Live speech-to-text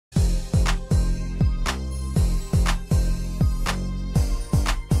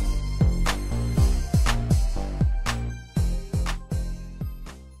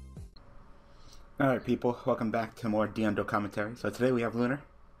Alright, people, welcome back to more D&O commentary. So today we have Lunar.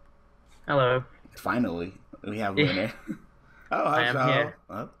 Hello. Finally, we have Lunar. Oh, I am here.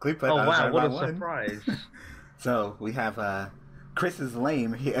 Qliphort, Oh I was wow, right what by a one. surprise. So we have Chris is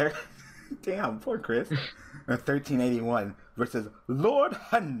lame here. Damn, poor Chris. 1381 versus Lord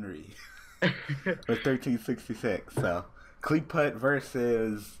Henry with 1366. So Qliphort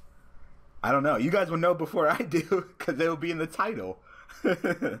versus, I don't know. You guys will know before I do because they will be in the title.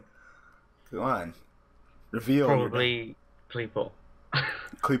 Come on. Reveal. Probably Qliphort.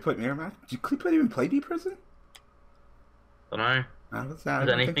 Qliphort Mirror? Did Qliphort even play Deep Prison? Dunno. Does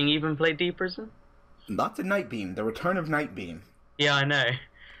anything even play Deep Prison? Lots of Nightbeam. The Return of Nightbeam. Yeah, I know.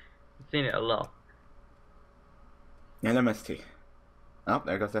 I've seen it a lot. And MST. Oh,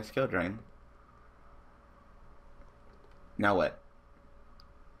 there goes that skill drain. Now what?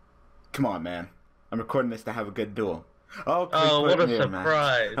 Come on, man. I'm recording this to have a good duel. Oh, what a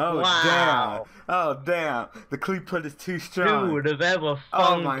surprise. Oh, wow. damn. Oh, damn. The Qliphort is too strong. Who would have ever thunk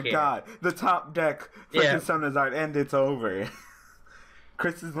Oh, my it? God. The top deck freaking Summoners Art, and it's over.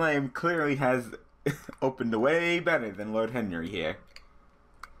 Chris's Lame clearly has opened way better than Lord Henry here.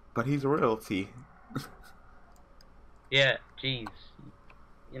 But he's royalty. Yeah, jeez.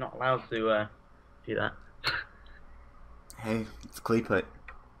 You're not allowed to do that. Hey, it's Qliphort.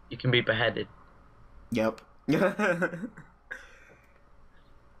 You can be beheaded. Yep.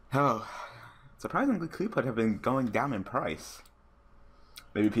 Oh, surprisingly, Qliphort have been going down in price.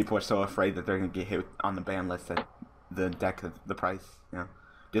 Maybe people are so afraid that they're gonna get hit on the ban list that the deck of the price, you know.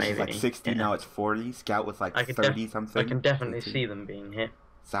 This is like 60, now it's 40. Scout was like 30 something. I can definitely see them being hit.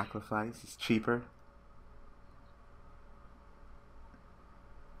 Sacrifice is cheaper.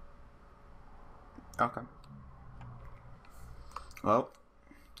 Okay. Well,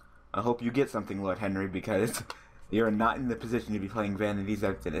 I hope you get something, Lord Henry, because you're not in the position to be playing Vanity's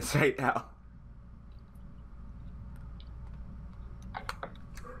Emptiness right now.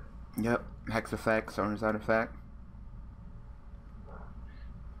 Yep, Hex Effect, Summoner's Artifact.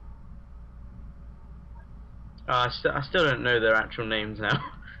 I still don't know their actual names now.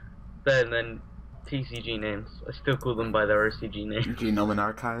 then TCG names. I still call them by their OCG names. Genome and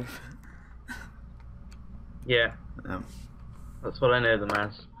Archive. Yeah. That's what I know them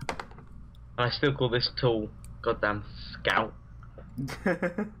as. And I still call this tool goddamn Scout.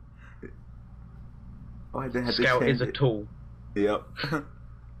 Why they had Scout is a tool. Yep.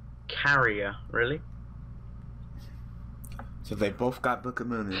 Carrier, really? So they both got Book of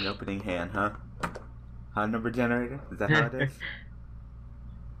Moon in the opening hand, huh? Huh, number generator? Is that how it is?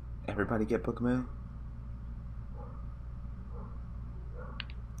 Everybody get Book of Moon?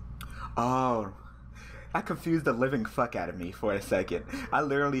 Oh. That confused the living fuck out of me for a second. I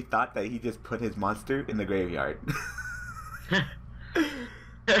literally thought that he just put his monster in the graveyard.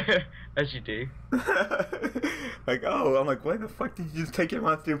 As you do. Like, oh, I'm like, why the fuck did you just take your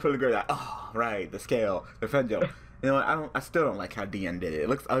monster and put it in the graveyard? Oh, right, the scale, the pendulum. You know, I still don't like how DN did it. It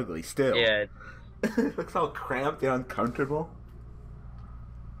looks ugly still. Yeah. It looks all cramped and uncomfortable.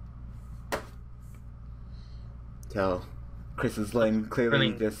 So, Chris's Lane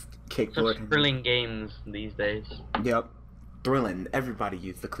clearly just kicked Lord Henry. Thrilling games these days. Yep, thrilling. Everybody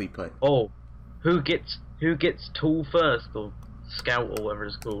used the Qliphort. Oh, who gets tool first, or Scout, or whatever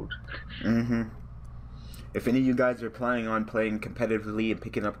it's called? Mm-hmm. If any of you guys are planning on playing competitively and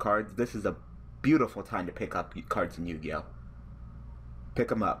picking up cards, this is a beautiful time to pick up cards in Yu-Gi-Oh! Pick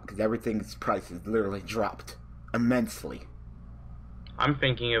them up, because everything's price is literally dropped immensely. I'm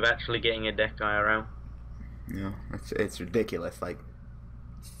thinking of actually getting a deck IRL. Yeah, it's ridiculous. Like,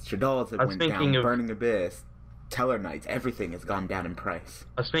 Shadal's went down, Burning Abyss, Teller Knights, everything has gone down in price.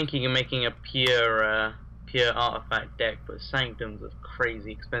 I was thinking of making a pure artifact deck, but Sanctums are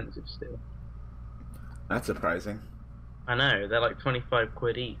crazy expensive still. That's surprising. I know, they're like 25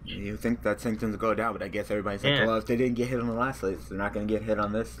 quid each. You think that Sanctums go down, but I guess everybody's like, well, if they didn't get hit on the last list, they're not going to get hit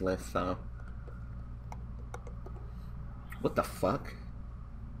on this list, so... What the fuck?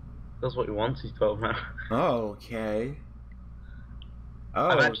 That's what he wants, he's 12 now. Okay.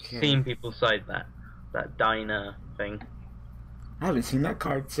 I've actually seen people cite that diner thing. I haven't seen that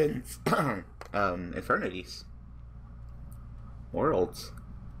card since Infernities. Worlds.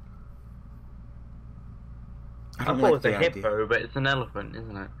 I thought it was a hippo, but it's an elephant,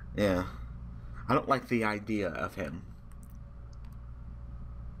 isn't it? Yeah. I don't like the idea of him.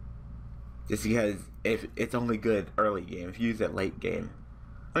 Just because if it's only good early game, if you use it late game.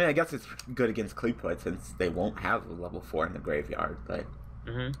 I mean, I guess it's good against Qliphort since they won't have a level 4 in the graveyard, but...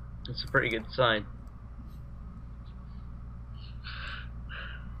 It's a pretty good side.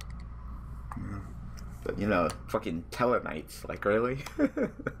 But So, you know, fucking Tellarknights, like, really?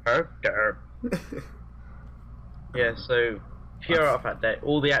 Derp, derp. Yeah, so pure artifact deck.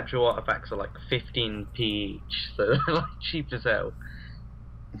 All the actual artifacts are like 15p each, so they're like cheap as hell.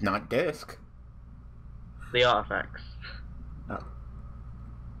 Not disc. The artifacts. Oh.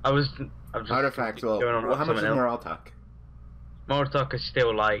 I'm just Artifacts, well, going on how much is else. Moraltok? Moraltok is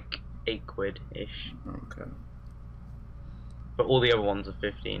still like 8 quid ish. Okay. But all the other ones are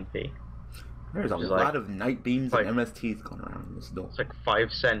 15p. There's a lot of Night Beams and MSTs going around in this duel. It's like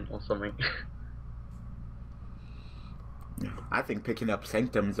 5 cents or something. I think picking up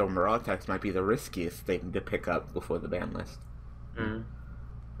Sanctums or Moraltoks might be the riskiest thing to pick up before the ban list. Mm.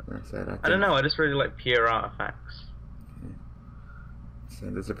 I don't know, I just really like pure artifacts. So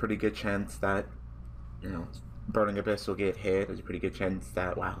there's a pretty good chance that, you know, Burning Abyss will get hit. There's a pretty good chance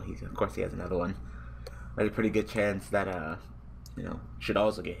that, wow, of course he has another one. There's a pretty good chance that, you know, should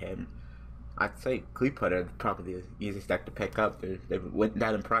also get hit. I'd say Qliphort are probably the easiest deck to pick up. They went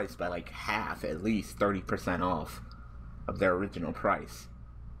down in price by like half, at least 30% off of their original price.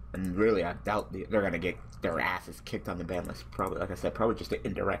 And really, I doubt they're gonna get their asses kicked on the ban list. Probably, like I said, probably just an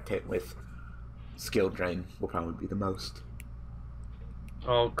indirect hit with Skill Drain will probably be the most.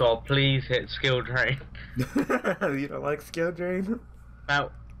 Oh god, please hit Skill Drain. You don't like Skill Drain?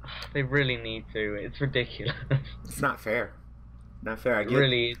 Well, they really need to. It's ridiculous. It's not fair. Not fair. I get, it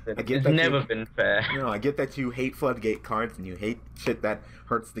really isn't. I get It's that never been fair. No, I get that you hate Floodgate cards and you hate shit that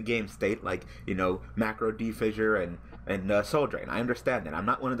hurts the game state, like, you know, Macro Defissure and Soul Drain. I understand that. I'm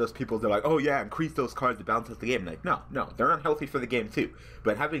not one of those people that are like, oh yeah, increase those cards to balance out the game. Like, no, they're unhealthy for the game too.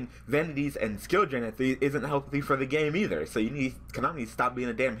 But having Vanities and Skill Drain isn't healthy for the game either. So Konami needs to stop being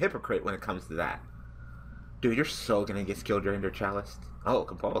a damn hypocrite when it comes to that. Dude, you're so gonna get Skill Drained or Chalice. Oh,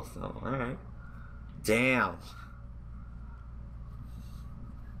 Compulse. Oh, alright. Damn.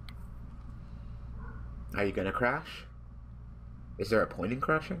 Are you gonna crash? Is there a point in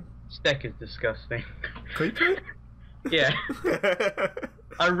crashing? This deck is disgusting. Qliphort? Yeah.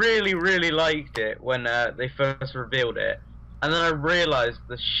 I really, really liked it when they first revealed it. And then I realised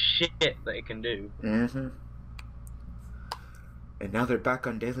the shit that it can do. Mm-hmm. And now they're back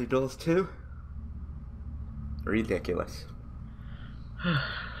on Daily Duels too? Ridiculous.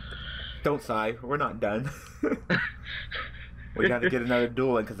 Don't sigh, we're not done. We gotta get another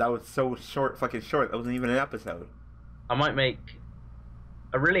duel in because that was so fucking short. That wasn't even an episode.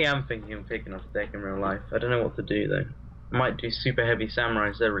 I really am thinking of picking up a deck in real life. I don't know what to do though. I might do super heavy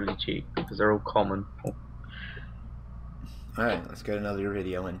samurais. They're really cheap because they're all common. Alright, let's get another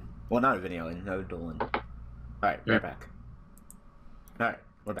video in. Well, not a video in, another duel in. Alright, we're back. Alright,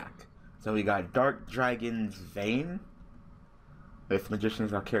 we're back. So we got Dark Dragon's Vein with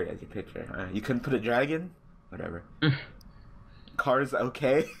Magician's Valkyrie as your picture. You couldn't put a dragon? Whatever. Cars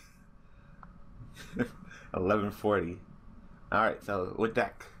okay. 1140. Alright, so what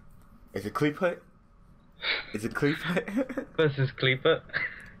deck? Is it Qliphort? Is it Qliphort? Versus Qliphort.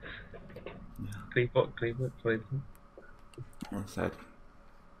 Qliphort. What's that?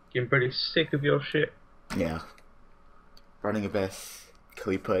 Getting pretty sick of your shit. Yeah. Burning Abyss,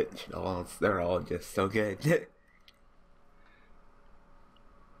 Qliphort, they're all just so good.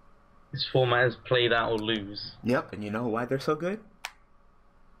 This format is play that or lose. Yep, and you know why they're so good?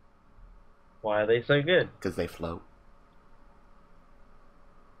 Why are they so good? Because they float.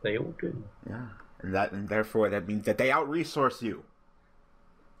 They all do. Yeah, and therefore that means that they out-resource you.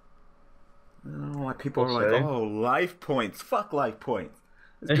 I don't know why people are like, oh, life points. Fuck life points.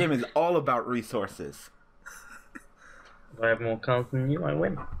 This game is all about resources. If I have more cards than you, I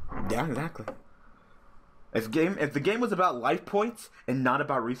win. Yeah, exactly. If the game was about life points and not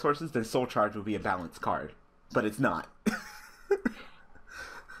about resources, then Soul Charge would be a balanced card. But it's not.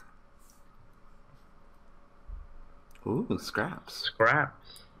 Ooh, scraps.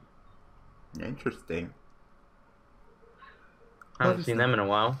 Scraps. Interesting. I haven't seen them in a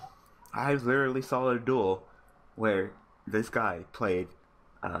while. I literally saw a duel where this guy played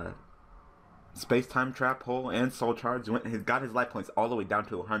Space Time Trap Hole and Soul Charge. Got his life points all the way down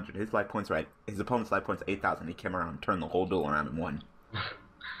to 100. His life points were his opponent's life points 8,000. He came around and turned the whole duel around and won.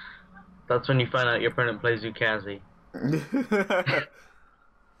 That's when you find out your opponent plays Ukazi. The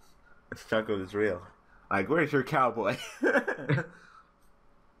struggle is real. Like, where's your cowboy?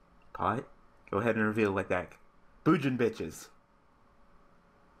 Pot? Go ahead and reveal what deck. Boojin bitches.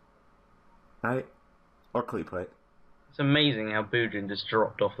 Right? Or Qliphort. It's amazing how Boojin just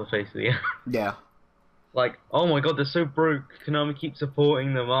dropped off the face of the earth. Yeah. Like, oh my god, they're so broke. Konami keeps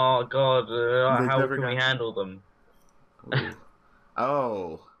supporting them. Oh god, how can we handle them?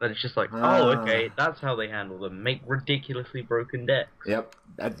 Oh. That it's just like, oh, okay, that's how they handle them. Make ridiculously broken decks. Yep.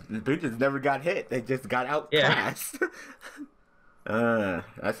 The bitches never got hit. They just got outclassed.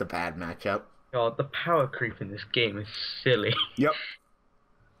 That's a bad matchup. God, the power creep in this game is silly. Yep.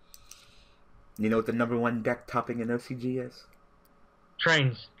 You know what the #1 deck topping in OCG is?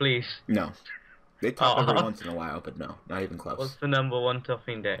 Trains, please. No. They top every once in a while, but no, not even close. What's the #1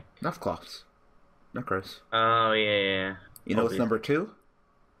 topping deck? Nuffcloths. Not gross. Oh, yeah. You know what's #2?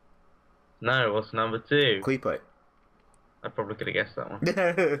 No, what's #2? Qliphort. I probably could have guessed that one.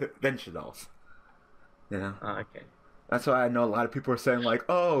 Then Shadolf. You know? Oh, okay. That's why I know a lot of people are saying like,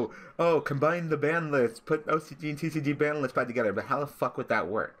 oh, combine the ban lists, put OCG and TCG ban lists back together. But how the fuck would that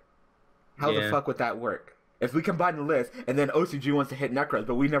work? How the fuck would that work? If we combine the list and then OCG wants to hit Necros,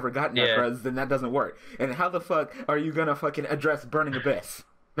 but we never got Necros, then that doesn't work. And how the fuck are you gonna fucking address Burning Abyss?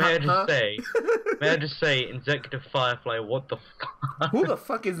 May I just say, Inzektor Firefly, what the fuck? Who the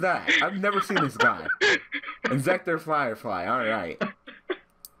fuck is that? I've never seen this guy. Inzektor Firefly, alright.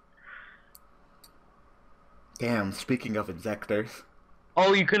 Damn, speaking of Inzektors.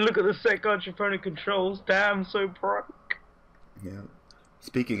 Oh, you can look at the set card your opponent controls. Damn, so broke. Yeah.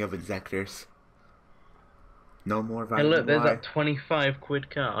 Speaking of Inzektors. No more Hey, Vitamin look, there's Y. that 25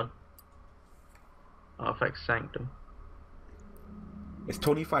 quid card. Artifact Sanctum. It's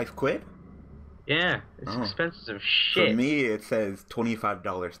 25 quid? Yeah, it's expensive as shit. For me, it says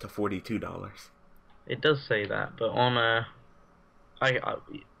 $25 to $42. It does say that, but on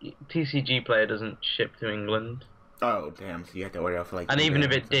TCG player doesn't ship to England. Oh, damn, so you have to order off like... And even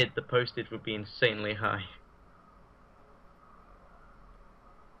if it did, the postage would be insanely high.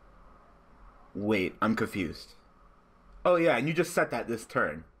 Wait, I'm confused. Oh yeah, and you just set that this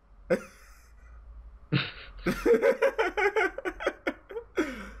turn.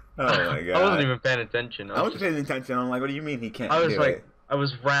 Oh my god. I wasn't even paying attention. I was paying attention. I'm like, what do you mean he can't I was do like, it? I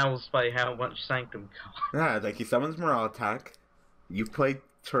was roused by how much Sanctum got. Yeah, like he summons Morale Attack. You play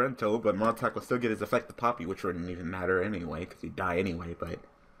Torrento, but Morale Attack will still get his effect to Poppy, which wouldn't even matter anyway, because he'd die anyway, but...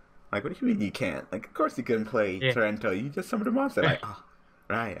 Like, what do you mean you can't? Like, of course you couldn't play Torrento. You just summoned a monster. Like, oh,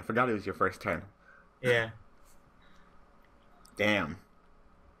 right, I forgot it was your first turn. Yeah. Damn.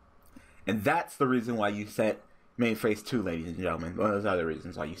 And that's the reason why you set main phase 2, ladies and gentlemen. Well, there's other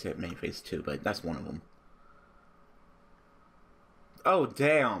reasons why you set main phase 2, but that's one of them. Oh,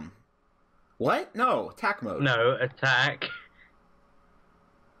 damn. What? No, attack mode. No, attack.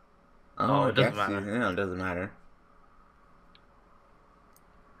 Oh, it doesn't matter. Yeah, it doesn't matter.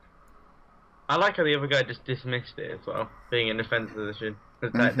 I like how the other guy just dismissed it as well, being in defense position.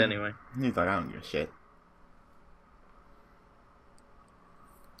 Attacked anyway. He's like, I don't give a shit.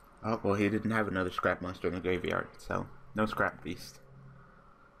 Oh, well, he didn't have another scrap monster in the graveyard, so no scrap beast.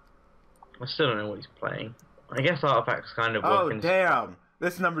 I still don't know what he's playing. I guess Artifact's kind of Oh, working. damn!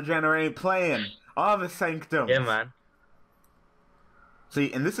 This number generator ain't playing! All the sanctums! Yeah, man.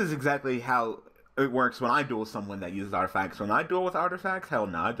 See, and this is exactly how it works when I duel someone that uses artifacts. When I duel with artifacts, hell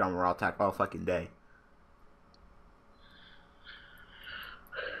no, I draw Morale Attack all fucking day.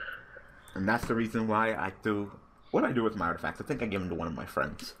 And that's the reason why I do what I do with my artifacts. I think I give them to one of my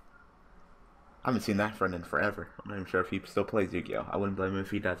friends. I haven't seen that friend in forever. I'm not even sure if he still plays Yu-Gi-Oh! I wouldn't blame him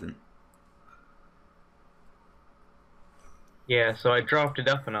if he doesn't. Yeah, so I drafted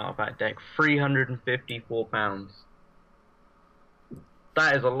up an Artifact deck, £354.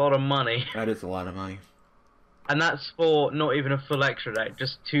 That is a lot of money. That is a lot of money. And that's for not even a full extra deck,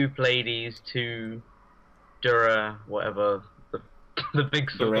 just 2 Pleiades, 2 Dura, whatever the big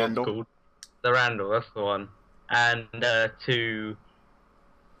sword was called. The Randall, that's the one. And 2...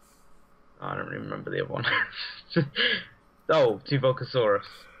 I don't even remember the other one. Oh, 2 Volcasaurus.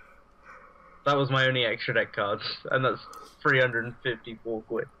 That was my only extra deck cards, and that's 354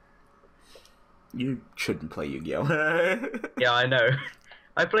 quid. You shouldn't play Yu-Gi-Oh! Yeah, I know.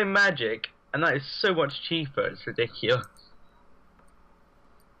 I play Magic, and that is so much cheaper, it's ridiculous.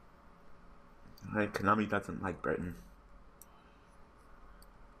 Konami doesn't like Britain.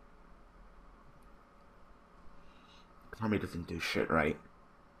 Konami doesn't do shit right.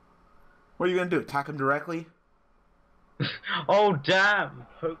 What are you gonna do? Attack him directly? Oh, damn!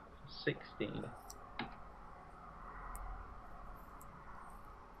 Poke 16.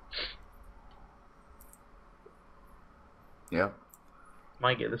 Yep.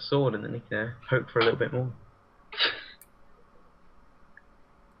 Might get the sword and then he can poke for a little bit more.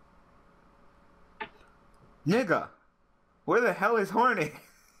 Nigga! Where the hell is Horny?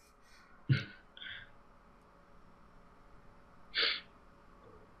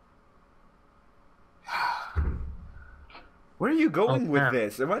 Where are you going with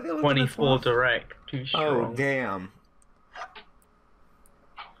this? Am I the only one that's 24 lost? direct, too strong. Oh, damn.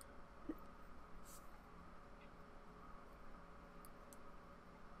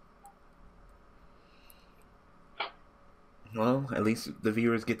 Well, at least the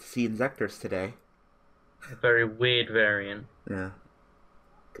viewers get to see Inzektors today. A very weird variant. Yeah.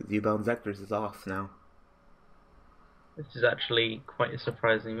 Because Yubel Inzektors is off now. This is actually quite a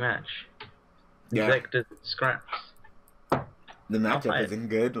surprising match. Yeah. Inzektors scraps. The matchup isn't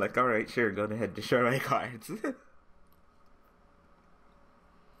good. Like, alright, sure, go ahead, destroy my cards.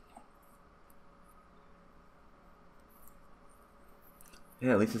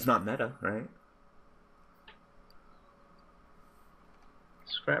 Yeah, at least it's not meta, right?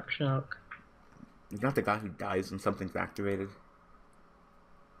 Scrap Shark. You're not the guy who dies when something's activated.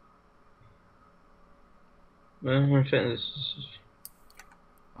 Also,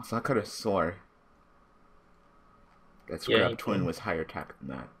 Also, I could have swore that Scrap Twin was higher attack than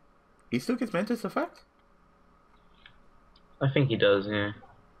that. He still gets Mantis effect? I think he does, yeah.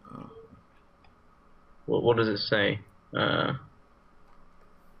 Oh. What does it say?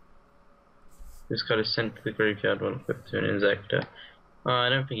 This card is sent to the graveyard while equipped to an Inzektor. I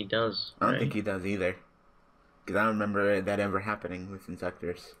don't think he does. I don't think he does either. Because I don't remember that ever happening with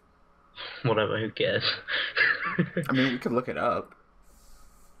Inzektors. Whatever, who cares? I mean, we could look it up.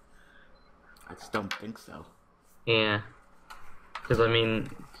 I just don't think so. Yeah. Because, I mean,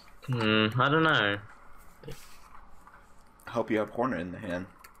 I don't know. I hope you have Hornet in the hand.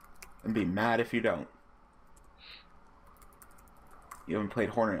 And be mad if you don't. You haven't played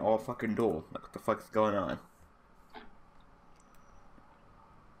Hornet all fucking Duel. Like, what the fuck's going on?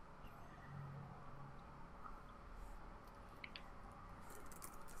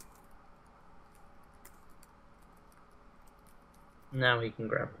 Now he can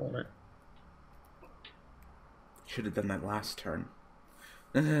grab Hornet. Should have done that last turn.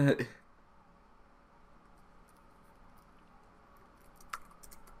 I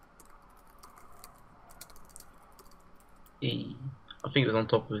think it was on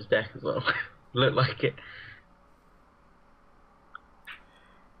top of his deck as well. Looked like it.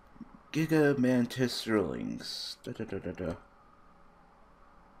 Giga Mantis Rulings. You're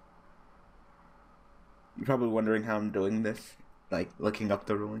probably wondering how I'm doing this. Like, looking up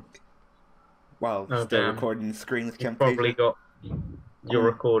the ruling. While still recording screen with Camtasia. Probably got your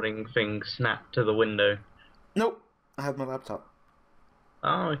recording thing snapped to the window. Nope. I have my laptop.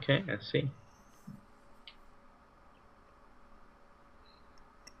 Oh, okay. I see.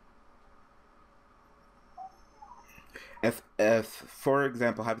 If, for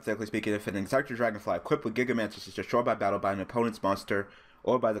example, hypothetically speaking, if an Inzektor Dragonfly equipped with Giga Mantis is destroyed by battle by an opponent's monster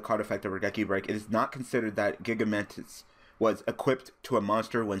or by the card effect of Regeki Break, it is not considered that Giga Mantis was equipped to a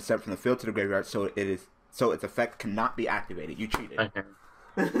monster when sent from the field to the graveyard, so its effect cannot be activated. You cheated. Okay.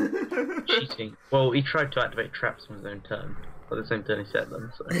 Cheating. Well, he tried to activate traps on his own turn, but at the same turn he set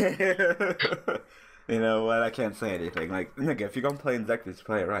them. So. You know what? I can't say anything. Like, nigga, if you're gonna play Inzektors,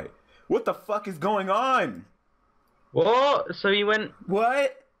 play it right. What the fuck is going on? What? So he went...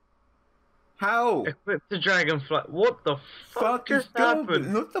 What? How? Equipped the Dragonfly. What the fuck just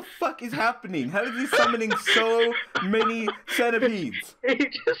happened? What the fuck is happening? How is he summoning so many centipedes? He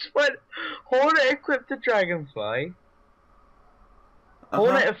just went Hornet equipped the Dragonfly.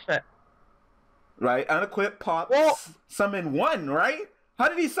 Hornet effect. Right, unequipped pop. What? Summon one, right? How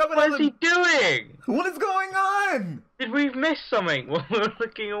did he summon What is he doing? What is going on? Did we miss something while we were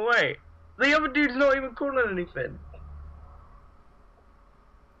looking away? The other dude's not even calling anything.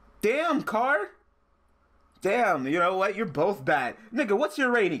 Damn, Car. Damn, you know what? You're both bad. Nigga, what's your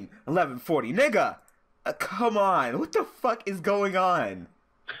rating? 1140. Nigga! Come on. What the fuck is going on?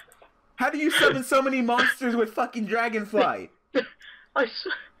 How do you summon so many monsters with fucking Dragonfly? I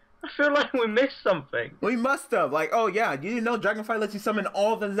feel like we missed something. We must have. Like, oh yeah, you didn't know Dragonfly lets you summon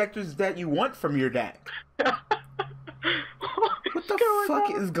all the Inzektors that you want from your deck. What the fuck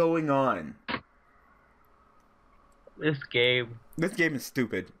is going on? This game. This game is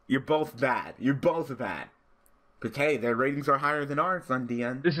stupid. You're both bad. You're both bad. But hey, their ratings are higher than ours on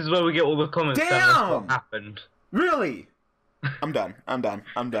DN. This is where we get all the comments. Damn! What happened? Really? I'm done. I'm done.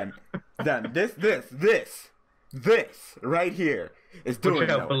 Done. This right here is doing Watch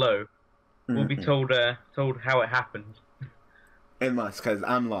out below. We'll be told how it happened. It must, because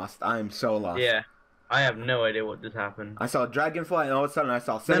I'm lost. I'm so lost. Yeah. I have no idea what just happened. I saw Dragonfly, and all of a sudden I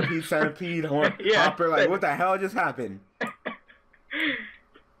saw Centipede, Hopper. Like, what the hell just happened?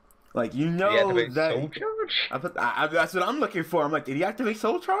 Like, you know that... Soul Charge? That's what I'm looking for. I'm like, did he activate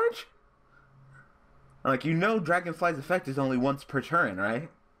Soul Charge? Like, you know Dragonfly's effect is only once per turn, right?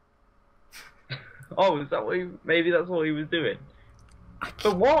 Oh, is that what maybe that's what he was doing?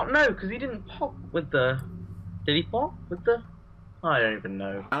 But what? No, because he didn't pop with the... Did he pop with the... I don't even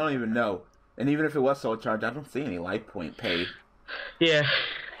know. I don't even know. And even if it was Soul Charge, I don't see any life point paid. Yeah.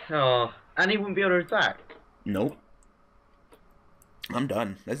 Oh, and he wouldn't be able to attack. Nope. I'm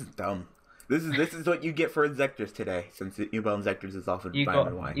done. This is dumb. This is what you get for Inzektors today, since Yubel Inzektors is off of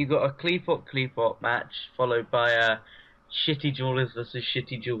Diamond Y. You got a Qliphort match followed by a shitty duelist versus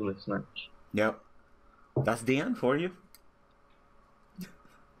shitty duelist match. Yep, that's the end for you.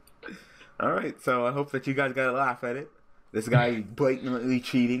 All right, so I hope that you guys got a laugh at it. This guy blatantly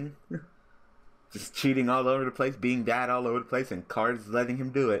cheating, just cheating all over the place, being dad all over the place, and cards letting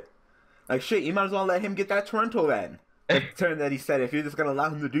him do it. Like shit, you might as well let him get that Toronto then. The turn that he said, if you're just gonna allow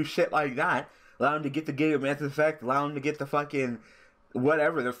him to do shit like that, allow him to get the Giga Mantis effect, allow him to get the fucking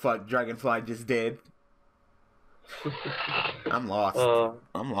whatever the fuck Dragonfly just did. I'm lost.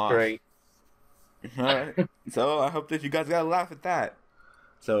 I'm lost. Great. Alright. So I hope that you guys got a laugh at that.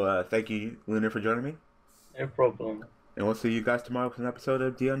 So thank you, Lunar, for joining me. No problem. And we'll see you guys tomorrow with an episode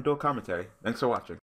of Duel Commentary. Thanks for watching.